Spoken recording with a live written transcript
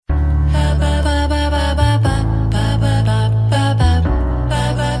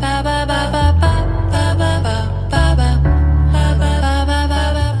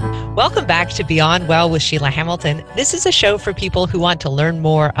Welcome back to Beyond Well with Sheila Hamilton. This is a show for people who want to learn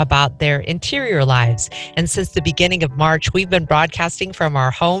more about their interior lives. And since the beginning of March, we've been broadcasting from our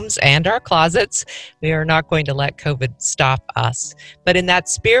homes and our closets. We are not going to let COVID stop us. But in that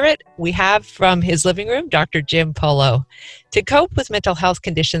spirit, we have from his living room, Dr. Jim Polo. To cope with mental health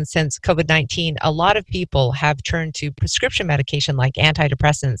conditions since COVID-19, a lot of people have turned to prescription medication like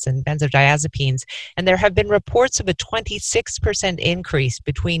antidepressants and benzodiazepines, and there have been reports of a 26% increase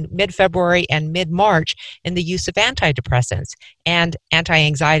between mid-February and mid-March in the use of antidepressants, and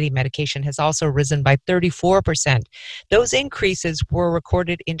anti-anxiety medication has also risen by 34%. Those increases were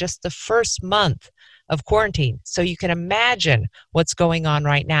recorded in just the first month of quarantine. So you can imagine what's going on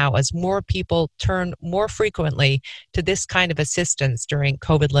right now as more people turn more frequently to this kind of assistance during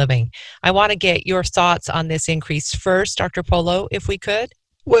COVID living. I want to get your thoughts on this increase first, Dr. Polo, if we could.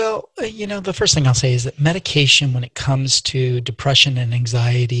 Well, the first thing I'll say is that medication when it comes to depression and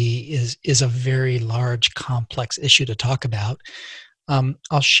anxiety is a very large, complex issue to talk about.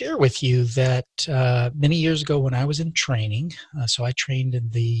 I'll share with you that many years ago when I was in training, so I trained in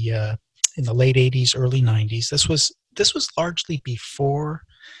the late 80s, early 90s. This was largely before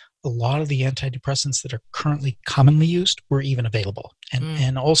a lot of the antidepressants that are currently commonly used were even available.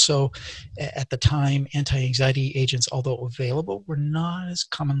 And also at the time, anti-anxiety agents, although available, were not as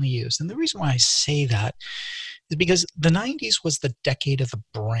commonly used. And the reason why I say that is because the 90s was the decade of the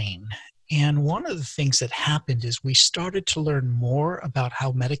brain. And one of the things that happened is we started to learn more about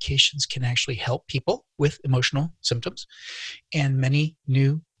how medications can actually help people with emotional symptoms. And many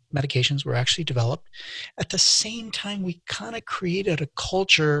new medications were actually developed. At the same time, we kind of created a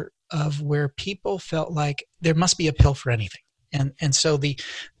culture of where people felt like there must be a pill for anything. And so the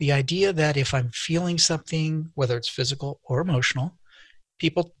idea that if I'm feeling something, whether it's physical or emotional,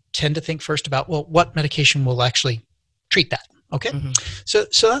 people tend to think first about, well, what medication will actually treat that? Okay. Mm-hmm.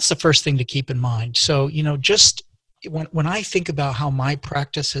 So that's the first thing to keep in mind. So, just when I think about how my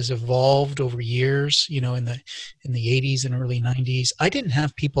practice has evolved over years, in the 80s and early 90s, I didn't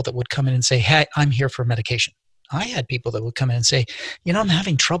have people that would come in and say, hey, I'm here for medication. I had people that would come in and say, I'm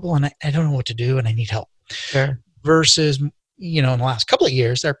having trouble and I don't know what to do and I need help. Sure. Versus, in the last couple of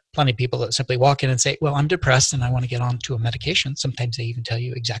years, there are plenty of people that simply walk in and say, well, I'm depressed and I want to get onto a medication. Sometimes they even tell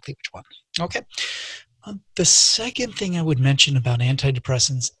you exactly which one. Okay. The second thing I would mention about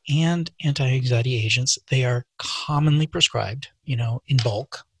antidepressants and anti-anxiety agents, they are commonly prescribed, in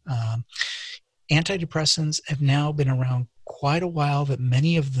bulk. Antidepressants have now been around quite a while, that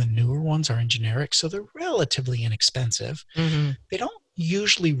many of the newer ones are in generic, so they're relatively inexpensive. Mm-hmm. They don't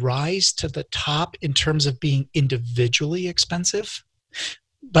usually rise to the top in terms of being individually expensive.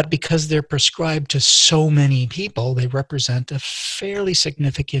 But because they're prescribed to so many people, they represent a fairly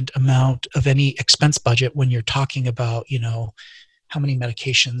significant amount of any expense budget when you're talking about, how many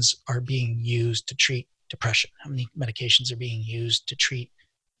medications are being used to treat depression, how many medications are being used to treat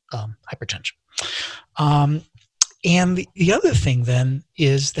hypertension. And the other thing then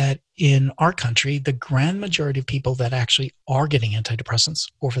is that in our country, the grand majority of people that actually are getting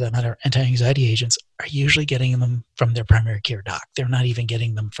antidepressants, or for that matter, anti-anxiety agents, are usually getting them from their primary care doc. They're not even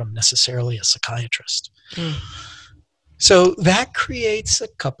getting them from necessarily a psychiatrist. So that creates a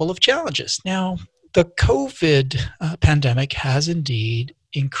couple of challenges. Now, the COVID pandemic has indeed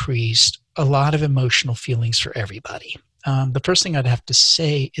increased a lot of emotional feelings for everybody. The first thing I'd have to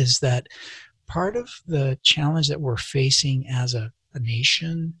say is that part of the challenge that we're facing as a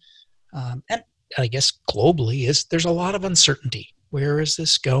nation, and I guess globally, is there's a lot of uncertainty. Where is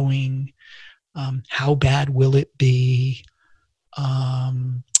this going? How bad will it be?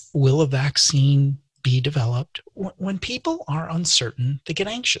 Will a vaccine be developed? When people are uncertain, they get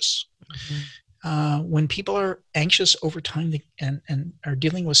anxious. Mm-hmm. When people are anxious over time and are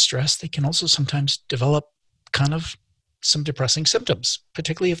dealing with stress, they can also sometimes develop kind of some depressing symptoms,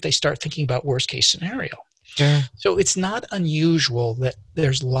 particularly if they start thinking about worst case scenario. Sure. So it's not unusual that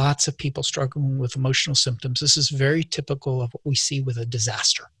there's lots of people struggling with emotional symptoms. This is very typical of what we see with a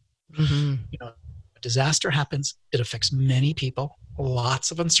disaster. Mm-hmm. A disaster happens, it affects many people, lots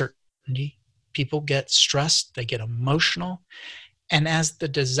of uncertainty. People get stressed, they get emotional. And as the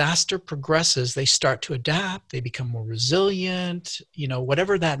disaster progresses, they start to adapt, they become more resilient,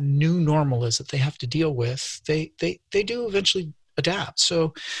 whatever that new normal is that they have to deal with, they do eventually adapt.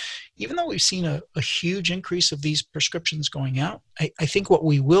 So even though we've seen a huge increase of these prescriptions going out, I think what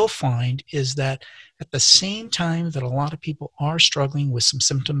we will find is that at the same time that a lot of people are struggling with some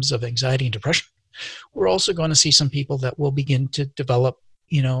symptoms of anxiety and depression, we're also going to see some people that will begin to develop,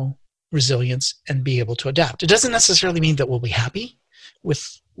 resilience and be able to adapt. It doesn't necessarily mean that we'll be happy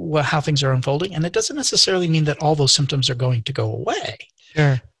with how things are unfolding, and it doesn't necessarily mean that all those symptoms are going to go away.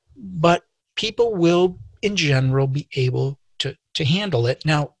 Sure. but people will, in general, be able to handle it.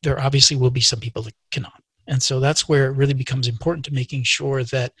 Now, there obviously will be some people that cannot. And so that's where it really becomes important to making sure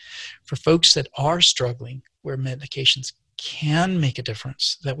that for folks that are struggling, where medications can make a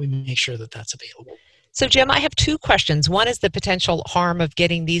difference, that we make sure that that's available. So, Jim, I have two questions. One is the potential harm of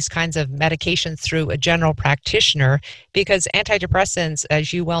getting these kinds of medications through a general practitioner, because antidepressants,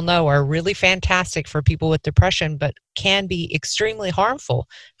 as you well know, are really fantastic for people with depression, but can be extremely harmful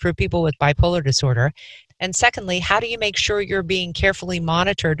for people with bipolar disorder. And secondly, how do you make sure you're being carefully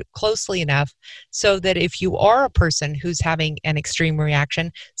monitored closely enough so that if you are a person who's having an extreme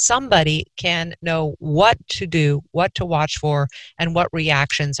reaction, somebody can know what to do, what to watch for, and what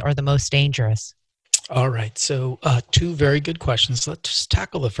reactions are the most dangerous? All right. So, two very good questions. Let's just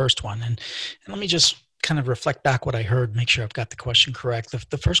tackle the first one. And let me just kind of reflect back what I heard, make sure I've got the question correct.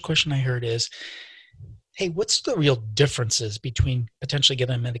 The first question I heard is, hey, what's the real differences between potentially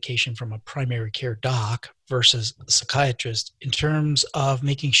getting a medication from a primary care doc versus a psychiatrist in terms of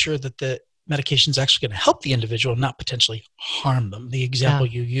making sure that the medication is actually going to help the individual, not potentially harm them? The Yeah, example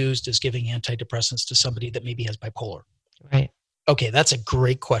you used is giving antidepressants to somebody that maybe has bipolar. right. Okay, that's a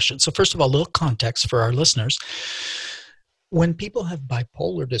great question. So, first of all, a little context for our listeners. When people have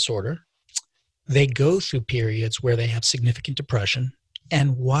bipolar disorder, they go through periods where they have significant depression.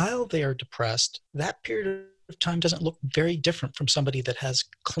 And while they are depressed, that period of time doesn't look very different from somebody that has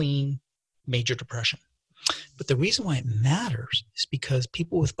clean major depression. But the reason why it matters is because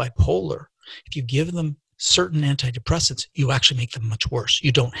people with bipolar, if you give them certain antidepressants, you actually make them much worse.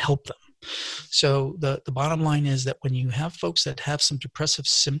 You don't help them. So the bottom line is that when you have folks that have some depressive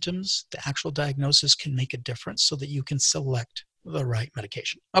symptoms, the actual diagnosis can make a difference so that you can select the right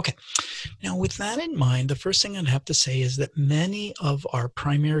medication. Okay. Now, with that in mind, the first thing I'd have to say is that many of our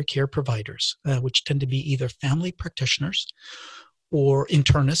primary care providers, which tend to be either family practitioners or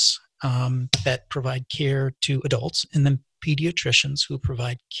internists that provide care to adults, and then pediatricians who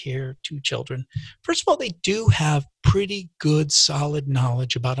provide care to children. First of all, they do have pretty good, solid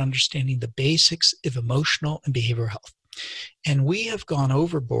knowledge about understanding the basics of emotional and behavioral health. And we have gone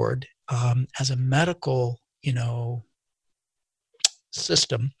overboard as a medical,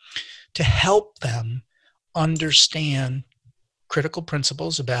 system to help them understand critical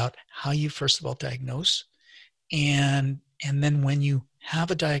principles about how you first of all diagnose, and then when you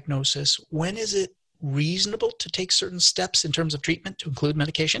have a diagnosis, when is it reasonable to take certain steps in terms of treatment to include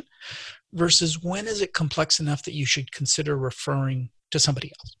medication versus when is it complex enough that you should consider referring to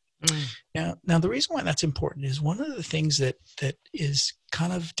somebody else. Mm. Now the reason why that's important is one of the things that is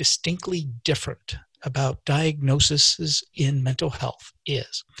kind of distinctly different about diagnoses in mental health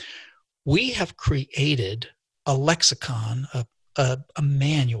is we have created a lexicon, a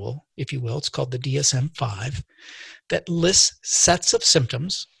manual, if you will. It's called the DSM-5, that lists sets of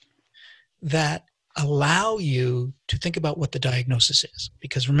symptoms that allow you to think about what the diagnosis is.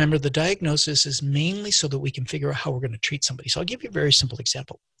 Because remember, the diagnosis is mainly so that we can figure out how we're going to treat somebody. So I'll give you a very simple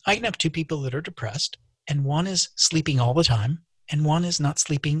example. I can have two people that are depressed, and one is sleeping all the time, and one is not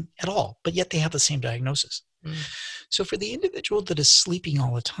sleeping at all, but yet they have the same diagnosis. Mm. So for the individual that is sleeping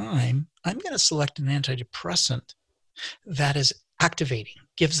all the time, I'm going to select an antidepressant that is activating,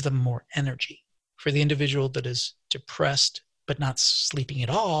 gives them more energy. For the individual that is depressed but not sleeping at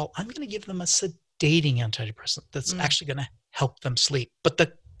all, I'm going to give them a sedating antidepressant that's actually going to help them sleep. But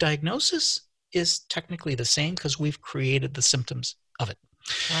the diagnosis is technically the same because we've created the symptoms of it.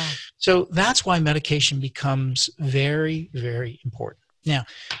 Wow. So that's why medication becomes very, very important. Now,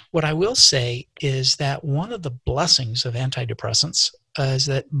 what I will say is that one of the blessings of antidepressants is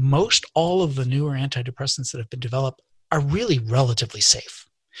that most all of the newer antidepressants that have been developed are really relatively safe.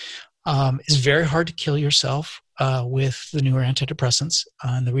 It's very hard to kill yourself with the newer antidepressants.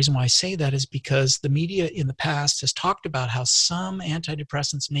 And the reason why I say that is because the media in the past has talked about how some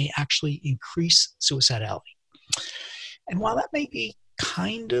antidepressants may actually increase suicidality. And while that may be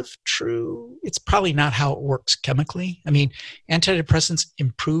kind of true, it's probably not how it works chemically. I mean, antidepressants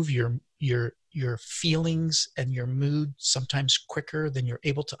improve your feelings and your mood sometimes quicker than you're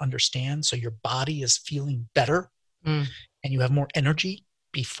able to understand. So your body is feeling better and you have more energy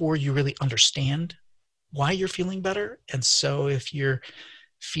before you really understand why you're feeling better. And so if you're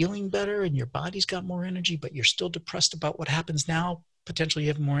feeling better and your body's got more energy, but you're still depressed about what happens now, potentially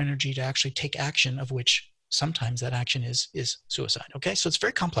you have more energy to actually take action, of which sometimes that action is suicide. Okay, so it's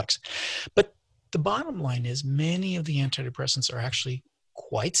very complex. But the bottom line is many of the antidepressants are actually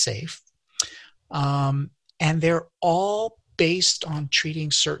quite safe. And they're all based on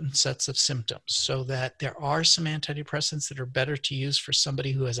treating certain sets of symptoms, so that there are some antidepressants that are better to use for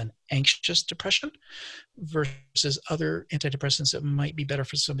somebody who has an anxious depression versus other antidepressants that might be better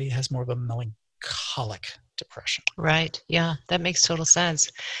for somebody who has more of a melancholic depression. Right. Yeah, that makes total sense.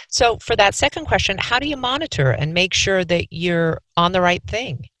 So, for that second question, how do you monitor and make sure that you're on the right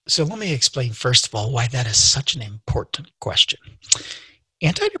thing? So let me explain, first of all, why that is such an important question.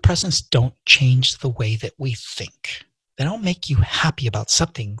 Antidepressants don't change the way that we think. They don't make you happy about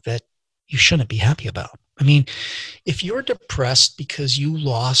something that you shouldn't be happy about. I mean, if you're depressed because you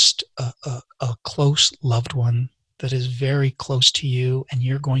lost a close loved one that is very close to you and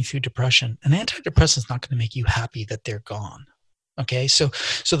you're going through depression, an antidepressant is not going to make you happy that they're gone. Okay, so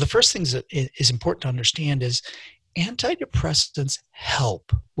the first thing that is important to understand is antidepressants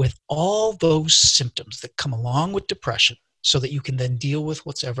help with all those symptoms that come along with depression so that you can then deal with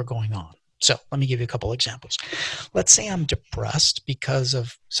what's ever going on. So let me give you a couple examples. Let's say I'm depressed because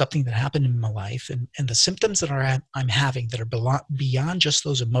of something that happened in my life, and the symptoms that I'm having that are beyond just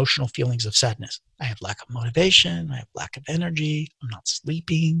those emotional feelings of sadness. I have lack of motivation, I have lack of energy, I'm not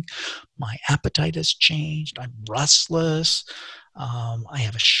sleeping, my appetite has changed, I'm restless, I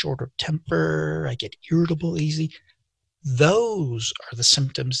have a shorter temper, I get irritable easy. Those are the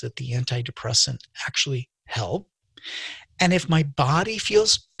symptoms that the antidepressant actually help. And if my body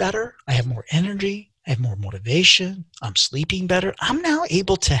feels better, I have more energy, I have more motivation, I'm sleeping better, I'm now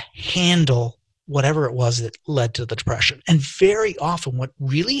able to handle whatever it was that led to the depression. And very often what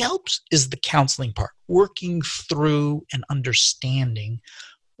really helps is the counseling part, working through and understanding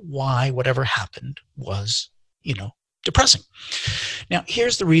why whatever happened was, depressing. Now,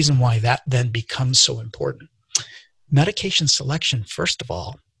 here's the reason why that then becomes so important. Medication selection, first of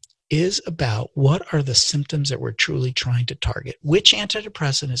all, is about what are the symptoms that we're truly trying to target. Which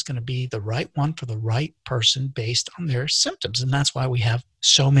antidepressant is going to be the right one for the right person based on their symptoms. And that's why we have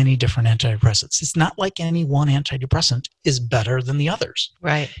so many different antidepressants. It's not like any one antidepressant is better than the others.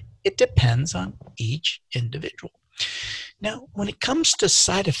 Right. It depends on each individual. Now, when it comes to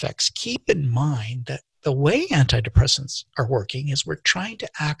side effects, keep in mind that the way antidepressants are working is we're trying to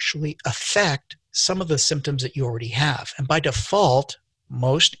actually affect some of the symptoms that you already have. And by default,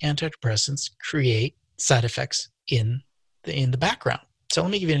 most antidepressants create side effects in the background. So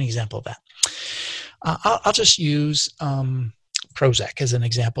let me give you an example of that. I'll just use Prozac as an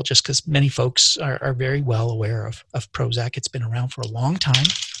example, just because many folks are very well aware of Prozac. It's been around for a long time.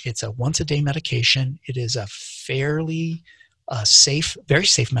 It's a once-a-day medication. It is a fairly safe, very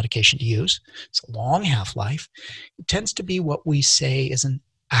safe medication to use. It's a long half-life. It tends to be what we say is an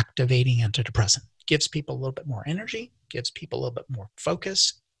activating antidepressant. Gives people a little bit more energy, gives people a little bit more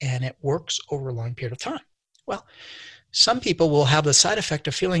focus, and it works over a long period of time. Well, some people will have the side effect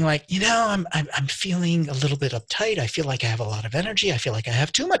of feeling like, I'm feeling a little bit uptight. I feel like I have a lot of energy. I feel like I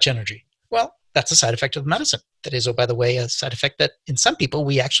have too much energy. Well, that's a side effect of the medicine. That is, oh, by the way, a side effect that in some people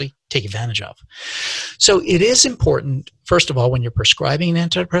we actually take advantage of. So it is important, first of all, when you're prescribing an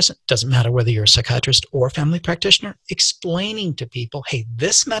antidepressant, doesn't matter whether you're a psychiatrist or a family practitioner, explaining to people, hey,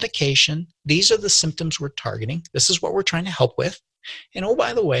 this medication, these are the symptoms we're targeting. This is what we're trying to help with. And oh,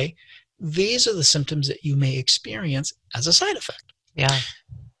 by the way, these are the symptoms that you may experience as a side effect. Yeah.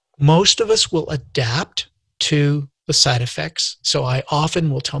 Most of us will adapt to the side effects. So I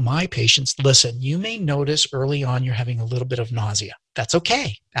often will tell my patients, listen, you may notice early on you're having a little bit of nausea. That's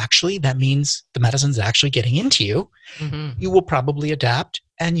okay. Actually, that means the medicine's actually getting into you. Mm-hmm. You will probably adapt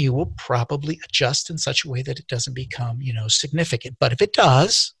and you will probably adjust in such a way that it doesn't become, significant. But if it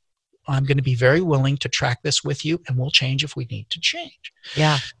does, I'm going to be very willing to track this with you and we'll change if we need to change.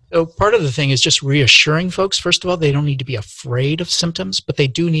 Yeah. So part of the thing is just reassuring folks, first of all, they don't need to be afraid of symptoms, but they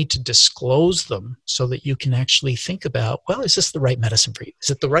do need to disclose them so that you can actually think about, well, is this the right medicine for you? Is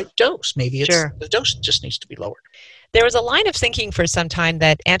it the right dose? Maybe the dose just needs to be lowered. There was a line of thinking for some time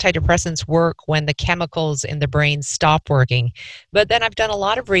that antidepressants work when the chemicals in the brain stop working. But then I've done a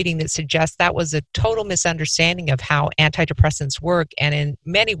lot of reading that suggests that was a total misunderstanding of how antidepressants work. And in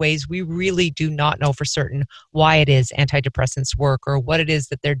many ways, we really do not know for certain why it is antidepressants work or what it is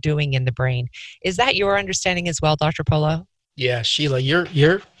that they're doing in the brain. Is that your understanding as well, Dr. Polo? Yeah, Sheila,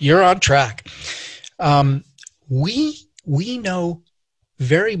 you're on track. We know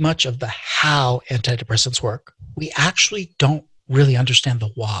very much of the how antidepressants work. We actually don't really understand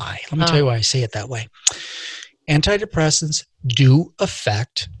the why. Let me tell you why I say it that way. Antidepressants do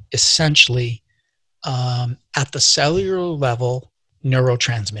affect, essentially, at the cellular level,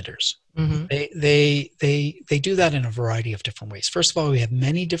 neurotransmitters. Mm-hmm. They do that in a variety of different ways. First of all, we have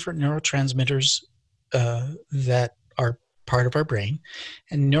many different neurotransmitters that are part of our brain,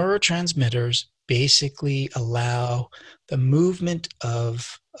 and neurotransmitters basically allow the movement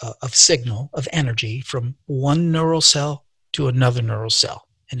of signal, of energy from one neural cell to another neural cell.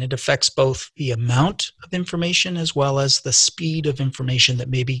 And it affects both the amount of information as well as the speed of information that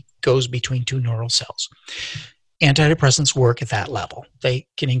maybe goes between two neural cells. Antidepressants work at that level. They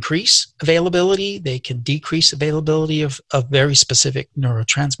can increase availability, they can decrease availability of very specific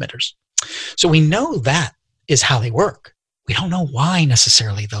neurotransmitters. So we know that is how they work. We don't know why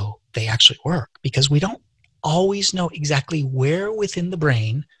necessarily, though, they actually work, because we don't always know exactly where within the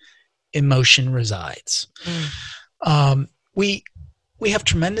brain emotion resides. We have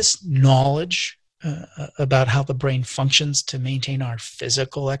tremendous knowledge about how the brain functions to maintain our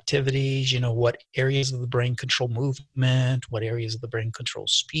physical activities. What areas of the brain control movement, what areas of the brain control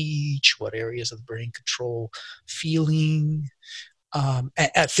speech, what areas of the brain control feeling,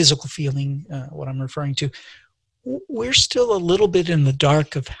 at physical feeling, what I'm referring to. We're still a little bit in the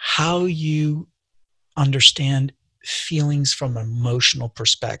dark of how you understand feelings from an emotional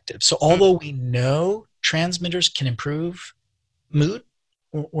perspective. So although we know transmitters can improve mood,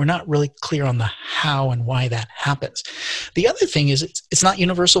 we're not really clear on the how and why that happens. The other thing is it's not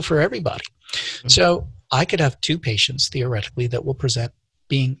universal for everybody. So I could have two patients, theoretically, that will present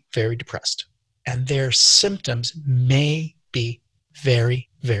being very depressed, and their symptoms may be very,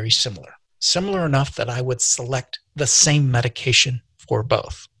 very similar. Similar enough that I would select the same medication for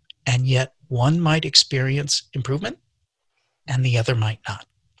both. And yet one might experience improvement and the other might not.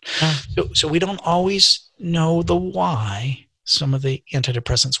 So we don't always know the why some of the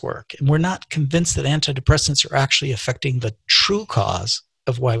antidepressants work. And we're not convinced that antidepressants are actually affecting the true cause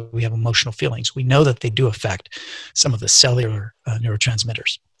of why we have emotional feelings. We know that they do affect some of the cellular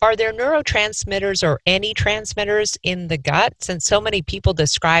neurotransmitters. Are there neurotransmitters or any transmitters in the gut, since so many people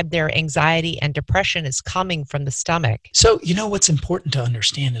describe their anxiety and depression as coming from the stomach? So, what's important to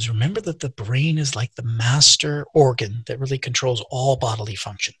understand is, remember that the brain is like the master organ that really controls all bodily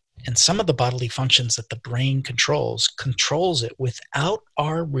function. And some of the bodily functions that the brain controls it without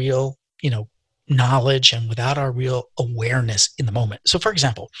our real, knowledge and without our real awareness in the moment. So, for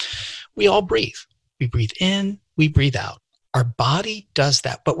example, we all breathe. We breathe in, we breathe out. Our body does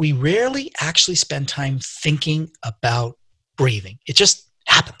that, but we rarely actually spend time thinking about breathing. It just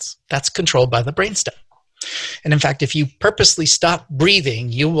happens. That's controlled by the brainstem. And in fact, if you purposely stop breathing,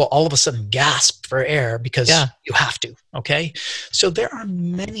 you will all of a sudden gasp for air because you have to, okay? So there are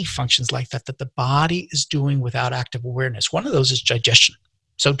many functions like that the body is doing without active awareness. One of those is digestion.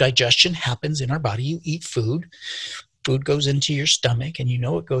 So digestion happens in our body. You eat food. Food goes into your stomach, and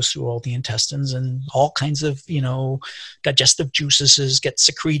it goes through all the intestines, and all kinds of, digestive juices get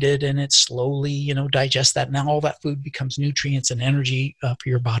secreted, and it slowly, digests that. Now all that food becomes nutrients and energy for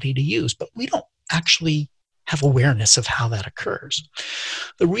your body to use. But we don't actually have awareness of how that occurs.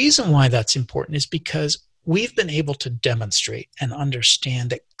 The reason why that's important is because we've been able to demonstrate and understand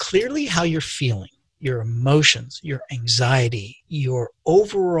that clearly how you're feeling, your emotions, your anxiety, your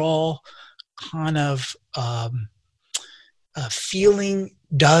overall kind of feeling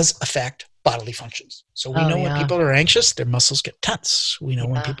does affect bodily functions. So we know when people are anxious, their muscles get tense. We know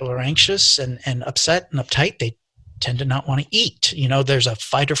when people are anxious and upset and uptight, they tend to not want to eat. There's a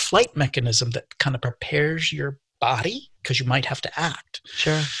fight or flight mechanism that kind of prepares your body because you might have to act.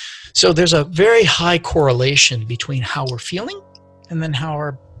 Sure. So there's a very high correlation between how we're feeling and then how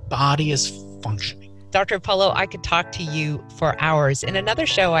our body is functioning. Dr. Polo, I could talk to you for hours. In another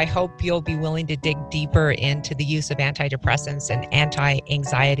show, I hope you'll be willing to dig deeper into the use of antidepressants and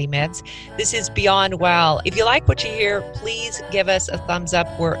anti-anxiety meds. This is Beyond Well. If you like what you hear, please give us a thumbs up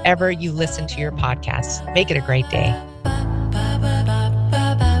wherever you listen to your podcasts. Make it a great day.